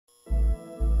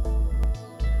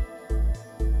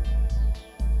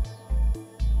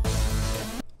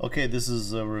Okay, this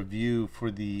is a review for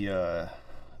the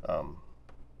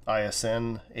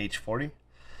ISN H40,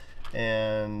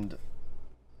 and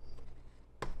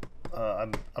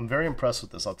I'm very impressed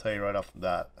with this. I'll tell you right off the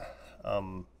bat.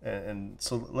 And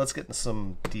so let's get into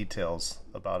some details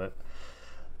about it.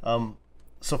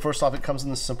 So first off, it comes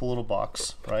in this simple little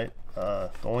box, right?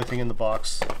 The only thing in the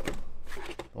box,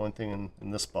 the only thing in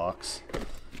this box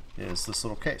is this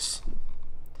little case,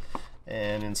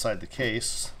 and inside the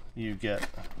case you get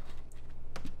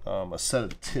a set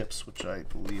of tips, which I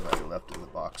believe I left in the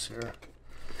box here.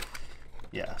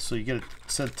 Yeah, so you get a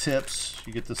set of tips,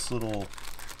 you get this little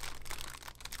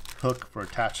hook for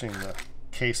attaching the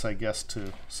case, I guess,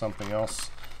 to something else.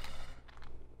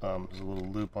 There's a little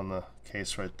loop on the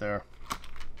case right there.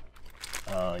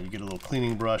 You get a little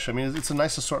cleaning brush. I mean, it's a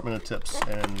nice assortment of tips,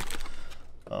 and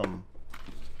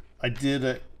I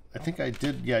did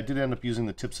end up using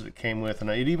the tips that it came with, and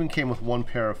it even came with one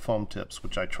pair of foam tips,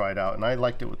 which I tried out, and I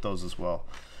liked it with those as well.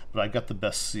 But I got the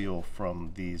best seal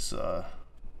from these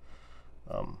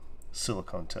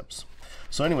silicone tips.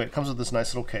 So anyway, it comes with this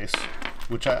nice little case,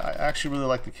 which I actually really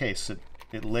like the case.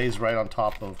 It lays right on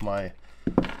top of my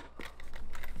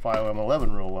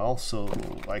IEM real well, so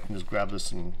I can just grab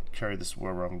this and carry this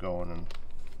wherever I'm going and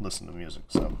listen to music.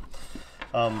 So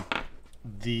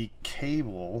the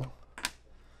cable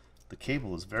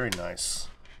is very nice,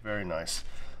 very nice.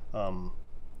 The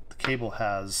cable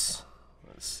has,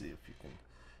 let's see if you can,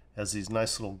 has these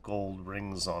nice little gold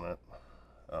rings on it,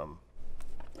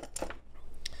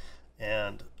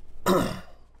 and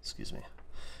excuse me,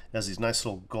 it has these nice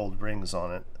little gold rings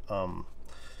on it.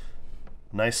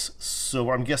 Nice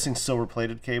silver, I'm guessing silver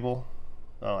plated cable.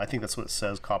 I think that's what it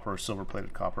says, copper, silver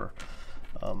plated copper.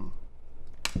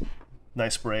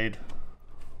 Nice braid.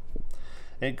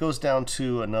 It goes down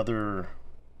to another,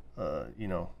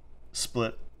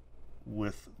 split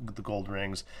with the gold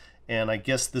rings, and I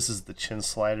guess this is the chin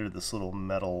slider. This little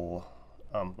metal.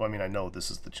 Well, I mean, I know this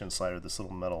is the chin slider. This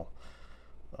little metal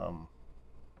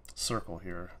circle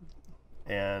here,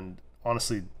 and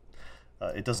honestly,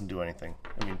 it doesn't do anything.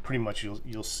 I mean, pretty much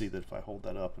you'll see that if I hold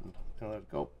that up and let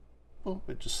it go, boom,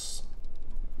 it just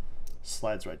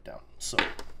slides right down. So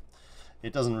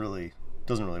it doesn't really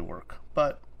work,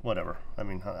 but whatever. I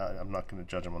mean, I'm not going to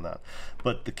judge them on that.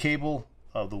 But the cable,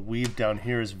 the weave down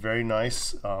here is very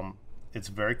nice. It's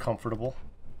very comfortable.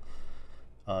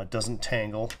 Doesn't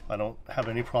tangle. I don't have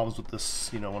any problems with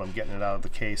this, when I'm getting it out of the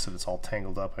case and it's all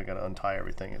tangled up. I got to untie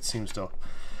everything. It seems to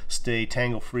stay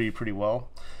tangle-free pretty well.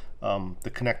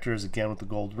 The connectors, again, with the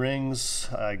gold rings.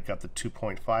 I got the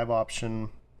 2.5 option.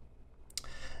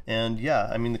 And yeah,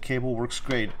 I mean, the cable works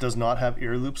great. It does not have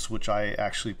ear loops, which I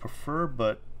actually prefer,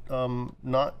 but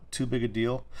not too big a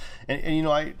deal. And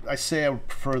I say I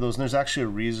prefer those, and there's actually a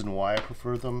reason why I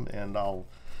prefer them, and I'll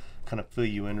kind of fill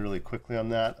you in really quickly on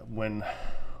that. When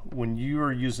you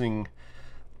are using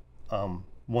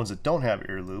ones that don't have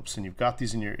ear loops, and you've got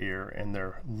these in your ear, and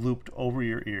they're looped over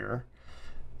your ear,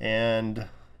 and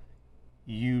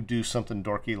you do something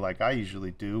dorky like I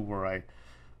usually do, where I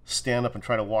stand up and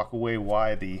try to walk away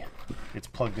while it's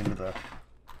plugged into the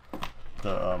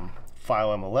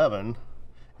IEM,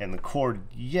 and the cord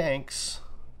yanks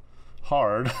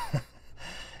hard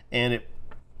and it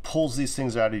pulls these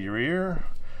things out of your ear,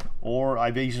 or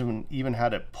I've even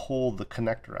had it pull the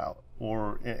connector out,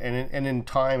 and in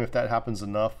time, if that happens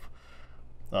enough,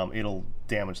 it'll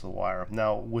damage the wire.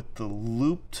 Now with the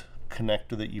looped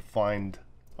connector that you find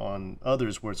on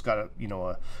others, where it's got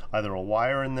either a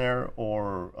wire in there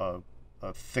or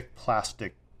a thick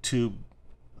plastic tube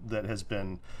that has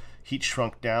been heat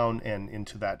shrunk down and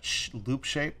into that loop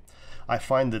shape, I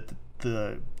find that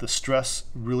the stress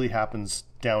really happens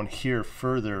down here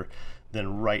further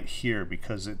than right here,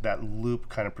 because that loop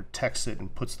kind of protects it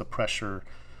and puts the pressure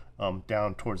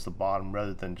down towards the bottom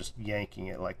rather than just yanking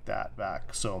it like that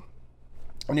back. So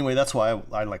anyway, that's why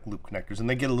I like loop connectors, and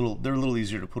they're a little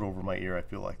easier to put over my ear. I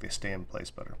feel like they stay in place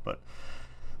better.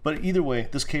 But either way,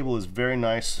 this cable is very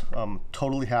nice. I'm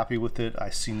totally happy with it. I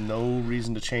see no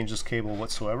reason to change this cable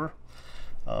whatsoever.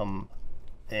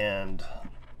 And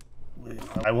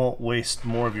I won't waste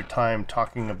more of your time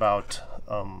talking about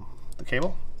the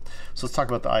cable. So let's talk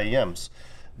about the IEMs.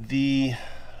 The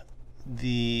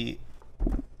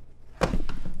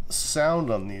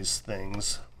sound on these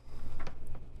things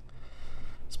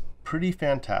is pretty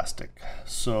fantastic.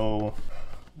 So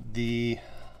these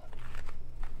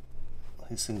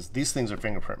things are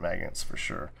fingerprint magnets for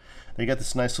sure. They got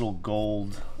this nice little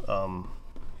gold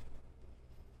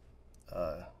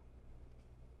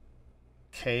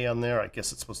K on there. I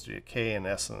guess it's supposed to be a K and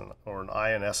S, or an I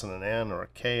and S and an N, or a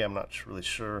K. I'm not really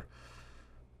sure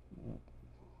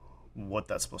what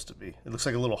that's supposed to be. It looks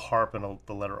like a little harp and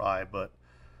the letter I, but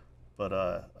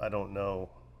I don't know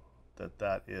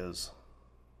that is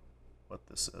what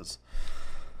this is.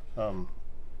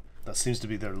 That seems to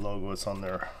be their logo. It's on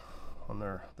their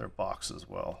box as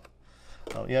well.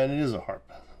 Yeah, and it is a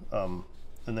harp. And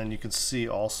then you can see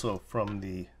also from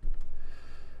the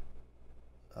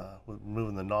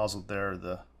removing the nozzle there,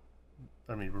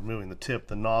 removing the tip,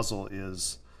 the nozzle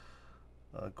is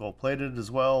gold plated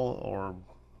as well, or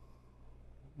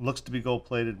looks to be gold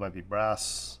plated, might be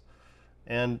brass.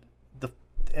 And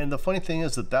the funny thing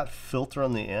is that filter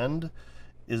on the end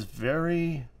is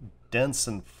very dense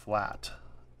and flat.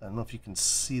 I don't know if you can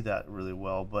see that really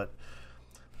well, but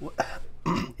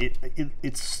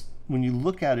it's when you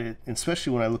look at it,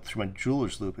 especially when I look through my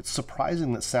jeweler's loop, it's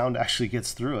surprising that sound actually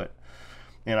gets through it.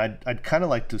 And I'd kind of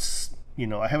like to,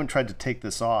 I haven't tried to take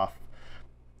this off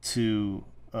to,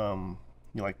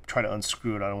 like try to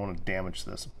unscrew it. I don't want to damage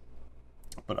this,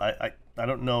 but I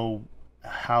don't know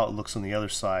how it looks on the other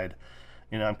side,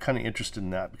 and I'm kind of interested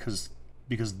in that because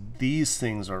these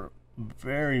things are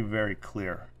very, very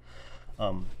clear.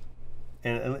 And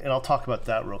I'll talk about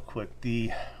that real quick.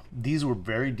 These were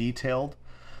very detailed.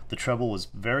 The treble was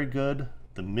very good.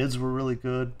 The mids were really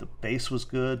good. The bass was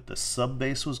good. The sub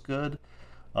bass was good.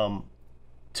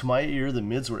 To my ear, the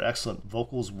mids were excellent.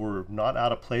 Vocals were not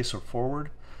out of place or forward.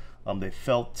 They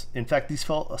felt, in fact, these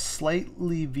felt a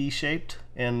slightly V-shaped.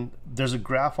 And there's a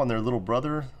graph on their little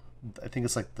brother. I think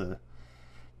it's like the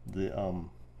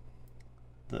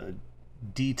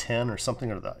D10 or something,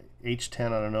 or the H10.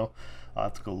 I don't know. I'll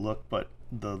have to go look. But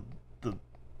the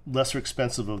lesser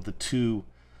expensive of the two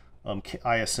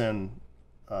ISN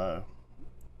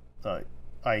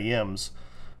IEMs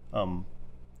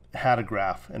had a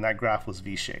graph, and that graph was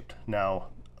V-shaped. Now,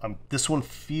 this one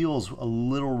feels a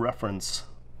little reference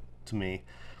to me,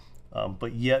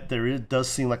 but yet does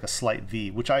seem like a slight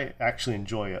V, which I actually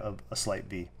enjoy a slight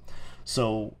V.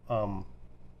 So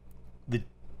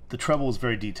the treble was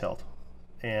very detailed,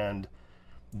 and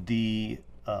there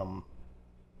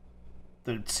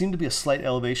seemed to be a slight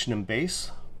elevation in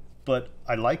bass, but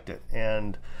I liked it,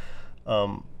 and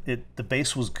the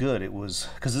bass was good. It was,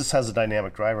 because this has a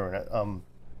dynamic driver in it.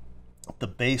 The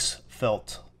bass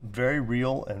felt very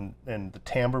real, and the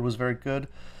timbre was very good.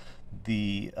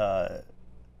 The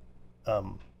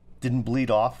didn't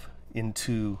bleed off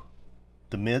into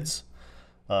the mids,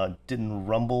 didn't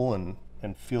rumble and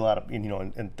feel out of,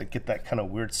 and get that kind of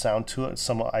weird sound to it.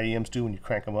 Some IEMs do when you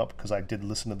crank them up, because I did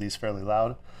listen to these fairly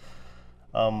loud.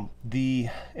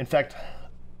 In fact,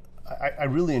 I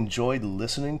really enjoyed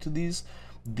listening to these.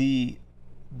 They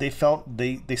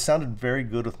sounded very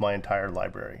good with my entire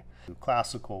library.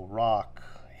 Classical, rock,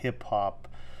 hip hop,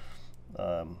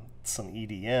 some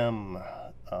EDM,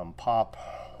 pop,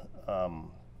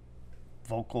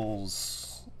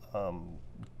 vocals, a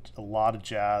lot of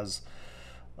jazz,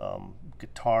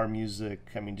 guitar music.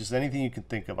 I mean, just anything you can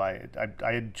think of. I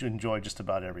enjoy just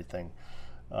about everything.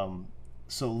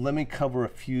 So let me cover a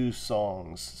few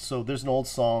songs. So there's an old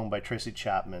song by Tracy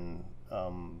Chapman,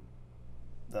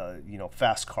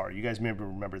 Fast Car. You guys maybe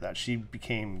remember that. She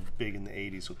became big in the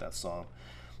 80s with that song.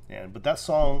 But that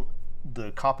song,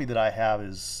 the copy that I have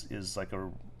is like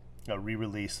a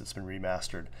re-release that's been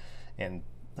remastered. And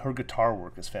her guitar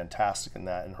work is fantastic in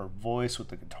that. And her voice with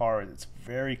the guitar, it's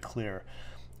very clear.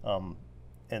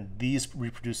 And these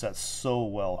reproduce that so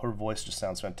well. Her voice just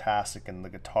sounds fantastic, and the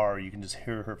guitar, you can just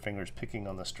hear her fingers picking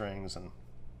on the strings, and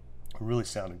it really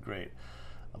sounded great.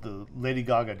 The Lady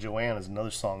Gaga Joanne is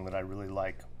another song that I really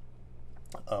like.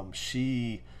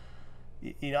 She,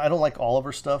 I don't like all of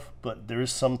her stuff, but there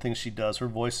is some things she does. Her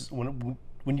voice is, when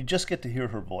you just get to hear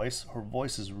her voice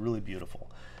is really beautiful.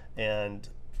 And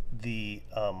that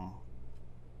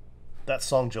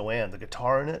song Joanne, the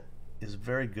guitar in it is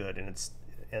very good,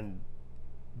 and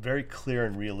very clear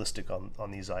and realistic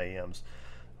on these IEMs.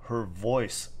 Her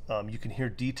voice, you can hear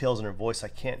details in her voice I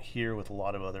can't hear with a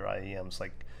lot of other IEMs,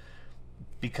 like,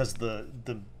 because the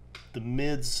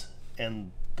mids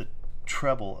and the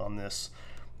treble on this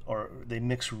they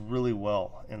mix really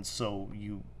well, and so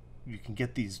you can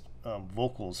get these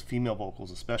vocals, female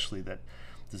vocals especially, that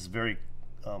this very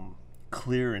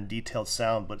clear and detailed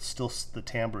sound, but still the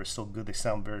timbre is still good. They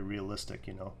sound very realistic,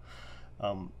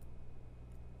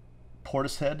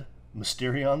 Portishead,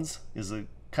 Mysterions is a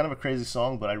kind of a crazy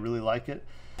song, but I really like it.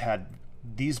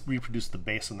 These reproduced the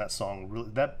bass on that song really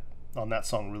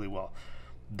well.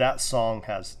 That song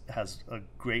has a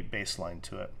great bass line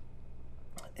to it,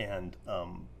 and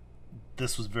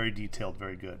this was very detailed,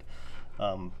 very good.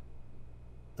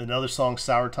 Another song,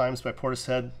 Sour Times by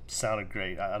Portishead, sounded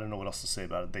great. I don't know what else to say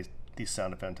about it. These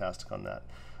sounded fantastic on that.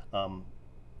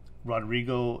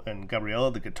 Rodrigo and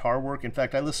Gabriela, the guitar work. In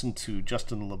fact, I listened to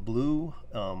Justin LeBlue,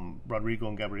 Rodrigo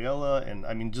and Gabriela, and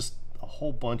I mean, just a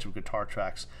whole bunch of guitar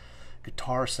tracks.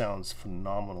 Guitar sounds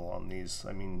phenomenal on these.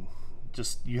 I mean,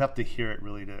 just you have to hear it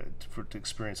really to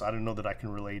experience. I don't know that I can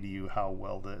relay to you how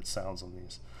well that it sounds on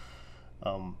these.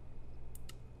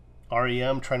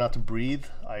 R.E.M. Try Not to Breathe.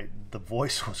 The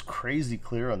voice was crazy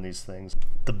clear on these things.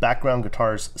 The background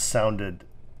guitars sounded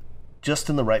just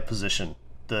in the right position.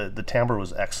 The timbre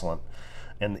was excellent,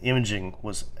 and the imaging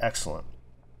was excellent.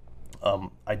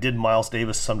 I did Miles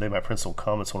Davis, Someday My Prince Will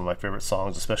Come. It's one of my favorite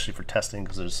songs, especially for testing,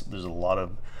 because there's a lot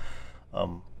of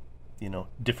you know,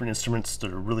 different instruments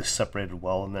that are really separated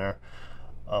well in there,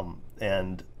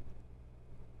 and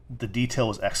the detail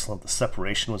was excellent. The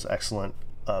separation was excellent.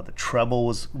 The treble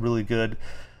was really good.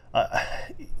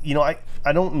 You know,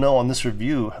 I don't know on this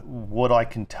review what I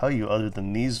can tell you other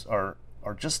than these are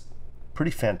just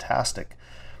pretty fantastic.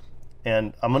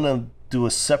 And I'm going to do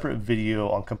a separate video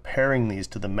on comparing these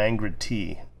to the Mangrid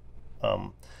T.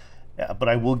 But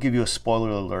I will give you a spoiler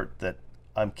alert that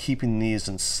I'm keeping these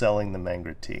and selling the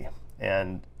Mangrid T.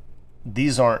 And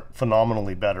these aren't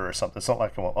phenomenally better or something. It's not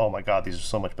like, oh my God, these are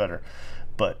so much better.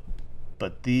 But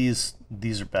these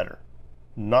are better.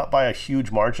 Not by a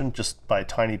huge margin, just by a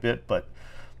tiny bit. But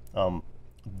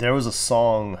there was a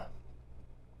song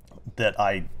that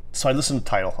so I listened to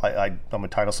Tidal. I'm a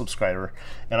Tidal subscriber,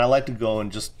 and I like to go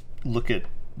and just look at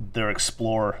their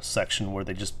Explore section where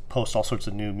they just post all sorts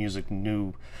of new music,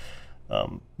 new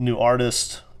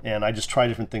artists, and I just try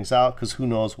different things out because who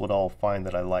knows what I'll find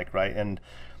that I like, right? And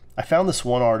I found this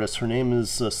one artist. Her name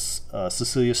is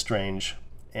Cecilia Strange,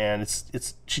 and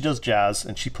she does jazz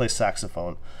and she plays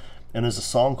saxophone. And there's a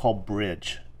song called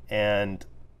Bridge, and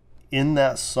in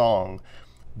that song,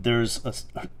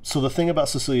 so the thing about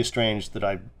Cecilia Strange that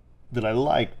I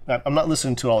like, I'm not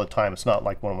listening to it all the time. It's not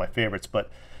like one of my favorites, but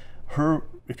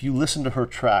if you listen to her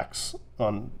tracks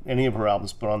on any of her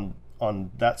albums, but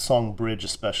on that song Bridge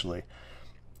especially,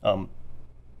 her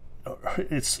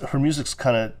music's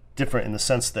kind of different in the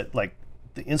sense that like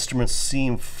the instruments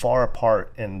seem far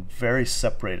apart and very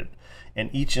separated, and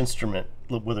each instrument,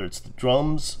 whether it's the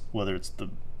drums, whether it's the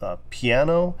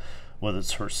piano, whether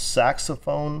it's her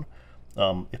saxophone,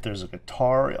 if there's a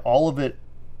guitar, all of it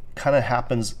kind of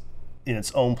happens in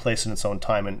its own place in its own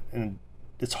time, and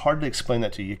it's hard to explain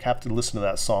that to you. You have to listen to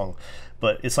that song,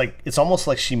 but it's almost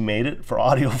like she made it for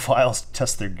audiophiles to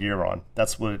test their gear on.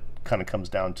 That's what it kind of comes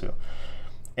down to.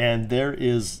 And there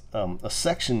is a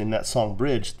section in that song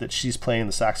Bridge that she's playing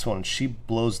the saxophone, and she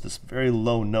blows this very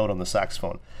low note on the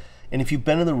saxophone. And if you've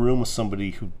been in the room with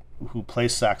somebody who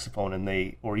plays saxophone,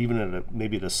 and or even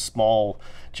maybe at a small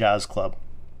jazz club,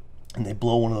 and they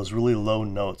blow one of those really low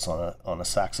notes on a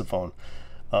saxophone,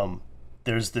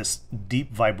 there's this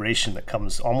deep vibration that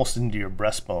comes almost into your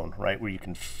breastbone, right, where you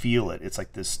can feel it. It's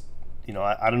like this, you know,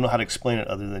 I don't know how to explain it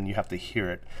other than you have to hear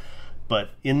it.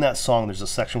 But in that song, there's a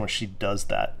section where she does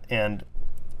that, and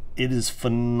it is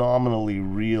phenomenally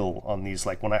real on these.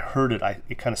 Like when I heard it,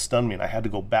 it kind of stunned me, and I had to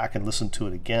go back and listen to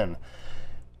it again.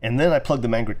 And then I plugged the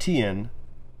Mangrid T in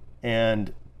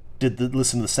and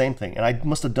listen to the same thing, and I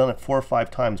must have done it 4 or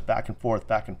 5 times, back and forth,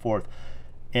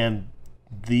 and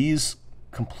these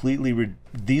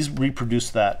reproduce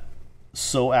that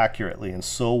so accurately and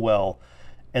so well,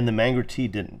 and the Mangrid T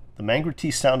didn't. The Mangrid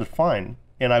T sounded fine,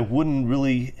 and I wouldn't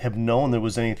really have known there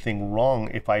was anything wrong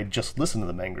if I had just listened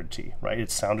to the Mangrid T, right? It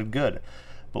sounded good.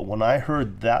 But when I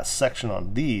heard that section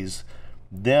on these,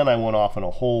 then I went off on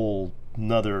a whole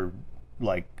nother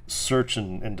like search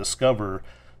and discover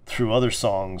through other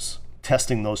songs,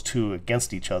 testing those two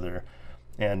against each other,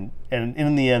 and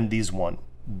in the end, these won.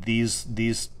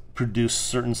 These produce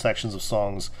certain sections of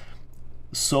songs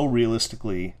so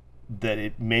realistically that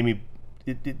it made me,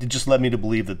 it just led me to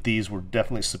believe that these were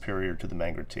definitely superior to the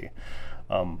Mangrid T.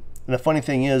 And the funny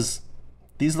thing is,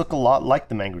 these look a lot like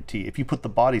the Mangrid T. If you put the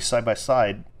bodies side by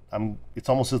side, it's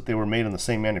almost as if they were made on the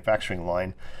same manufacturing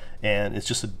line, and it's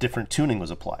just a different tuning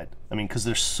was applied. I mean, because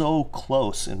they're so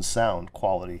close in sound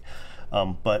quality,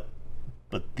 but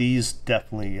these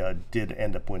definitely did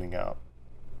end up winning out.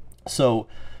 So,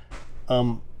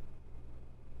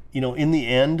 you know, in the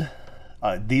end,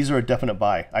 these are a definite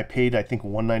buy. I paid, I think,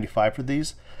 $195 for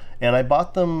these, and I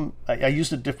bought them. I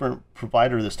used a different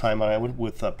provider this time. I went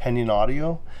with Pinion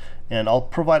Audio, and I'll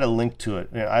provide a link to it.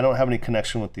 I don't have any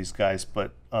connection with these guys,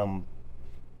 but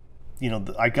you know,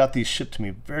 I got these shipped to me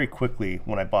very quickly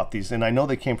when I bought these, and I know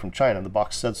they came from China. The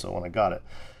box said so when I got it,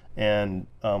 and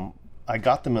I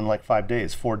got them in like 4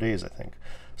 days, I think.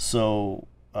 So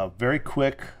very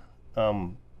quick.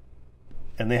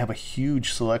 and they have a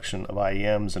huge selection of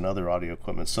IEMs and other audio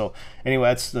equipment. So anyway,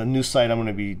 that's the new site I'm going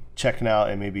to be checking out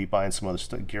and maybe buying some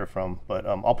other gear from. But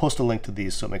I'll post a link to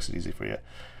these so it makes it easy for you.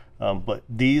 But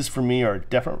these for me are a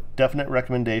definite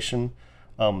recommendation.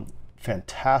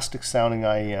 Fantastic sounding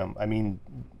IEM. I mean,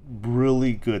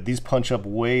 really good. These punch up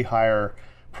way higher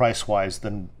price-wise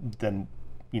than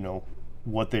you know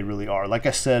what they really are. Like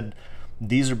I said,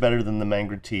 these are better than the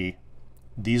Mangler T.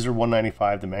 These are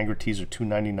 $195. The Mangler T's are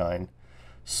 $299.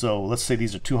 So let's say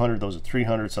these are $200, those are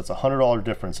 $300. So that's a $100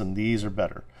 difference, and these are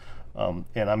better. And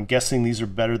I'm guessing these are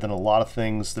better than a lot of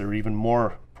things that are even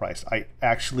more priced. I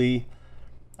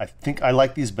think I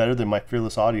like these better than my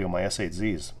Fearless Audio, my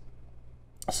S8Zs.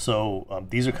 So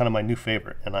these are kind of my new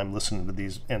favorite, and I'm listening to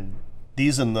these. And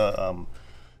these in the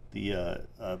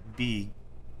BQYZ,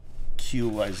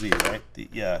 right? The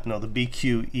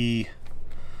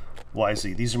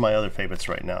BQEYZ. These are my other favorites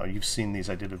right now. You've seen these.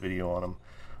 I did a video on them.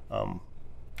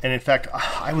 And in fact,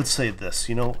 I would say this.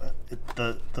 You know,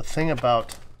 the thing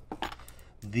about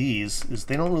these is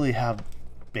they don't really have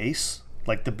bass.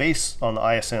 Like the bass on the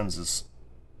ISNs is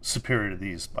superior to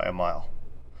these by a mile.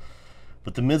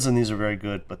 But the mids on these are very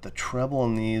good, but the treble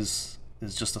on these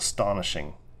is just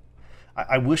astonishing.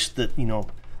 I wish that, you know,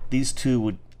 these two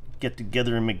would get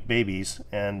together and make babies,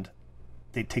 and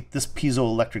they take this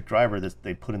piezoelectric driver that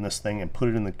they put in this thing and put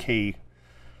it in the H40,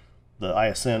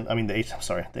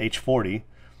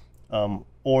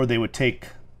 or they would take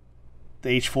the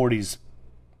H40's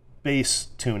bass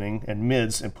tuning and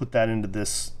mids and put that into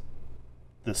this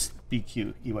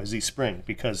BQ EYZ spring,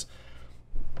 because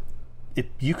if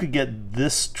you could get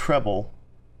this treble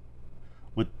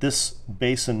with this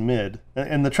bass and mid,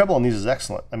 and the treble on these is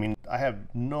excellent. I mean, I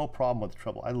have no problem with the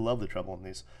treble. I love the treble on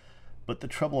these, but the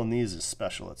treble on these is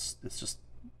special. It's just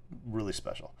really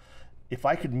special. If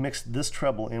I could mix this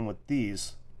treble in with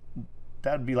these,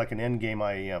 that'd be like an end game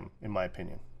IEM, in my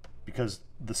opinion, because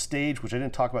the stage, which I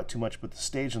didn't talk about too much, but the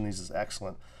stage on these is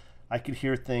excellent. I could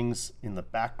hear things in the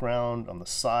background, on the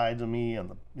side of me, in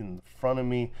the front of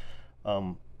me.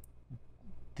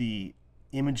 The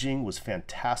imaging was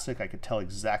fantastic. I could tell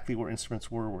exactly where instruments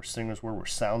were, where singers were, where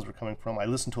sounds were coming from. I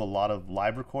listened to a lot of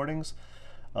live recordings,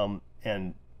 you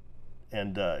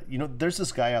know, there's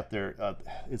this guy out there.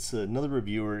 It's another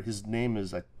reviewer. His name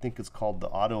is, I think it's called the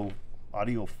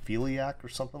Audiophiliac or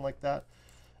something like that.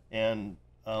 And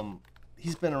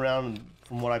he's been around,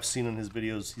 from what I've seen in his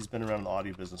videos, he's been around in the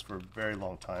audio business for a very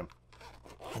long time.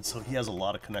 And so he has a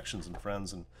lot of connections and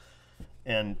friends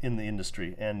and in the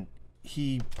industry. And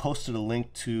he posted a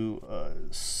link to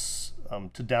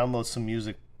download some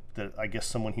music that I guess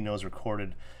someone he knows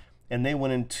recorded. And they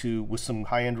went into, with some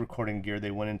high-end recording gear, they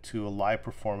went into a live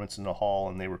performance in a hall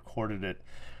and they recorded it.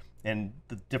 And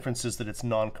the difference is that it's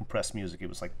non-compressed music. It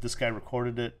was like this guy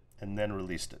recorded it and then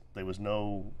released it. There was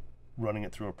no running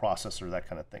it through a processor, that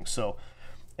kind of thing. So,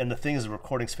 and the thing is, the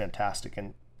recording's fantastic.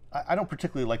 And I don't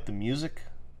particularly like the music,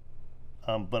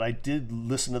 but I did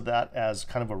listen to that as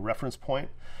kind of a reference point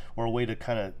or a way to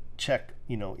kind of check,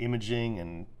 you know, imaging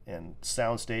and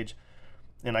soundstage.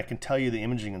 And I can tell you the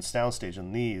imaging and soundstage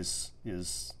on these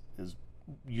is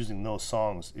using those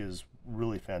songs is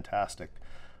really fantastic.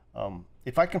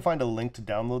 If I can find a link to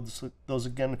download those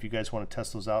again, if you guys want to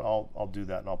test those out, I'll do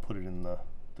that, and I'll put it in the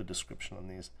description on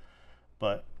these.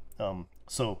 But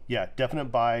so yeah, definite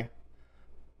buy.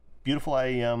 Beautiful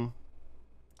IEM,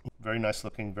 very nice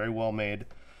looking, very well made.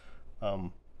 High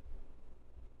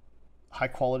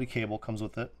quality cable comes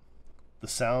with it. The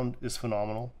sound is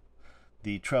phenomenal.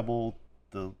 The treble,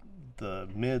 the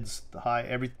mids, the high,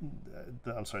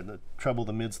 the treble,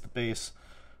 the mids, the bass.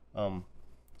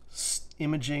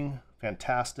 Imaging,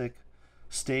 fantastic.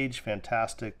 Stage,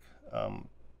 fantastic.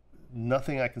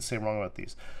 Nothing I can say wrong about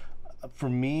these. For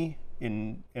me,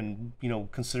 you know,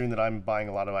 considering that I'm buying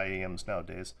a lot of IEMs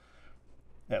nowadays,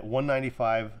 at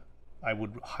 $195, I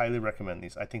would highly recommend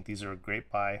these. I think these are a great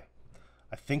buy.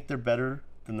 I think they're better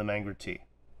than the Mangler T,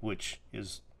 which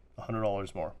is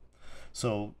 $100 more.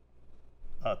 So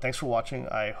thanks for watching.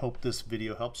 I hope this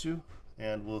video helps you,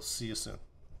 and we'll see you soon.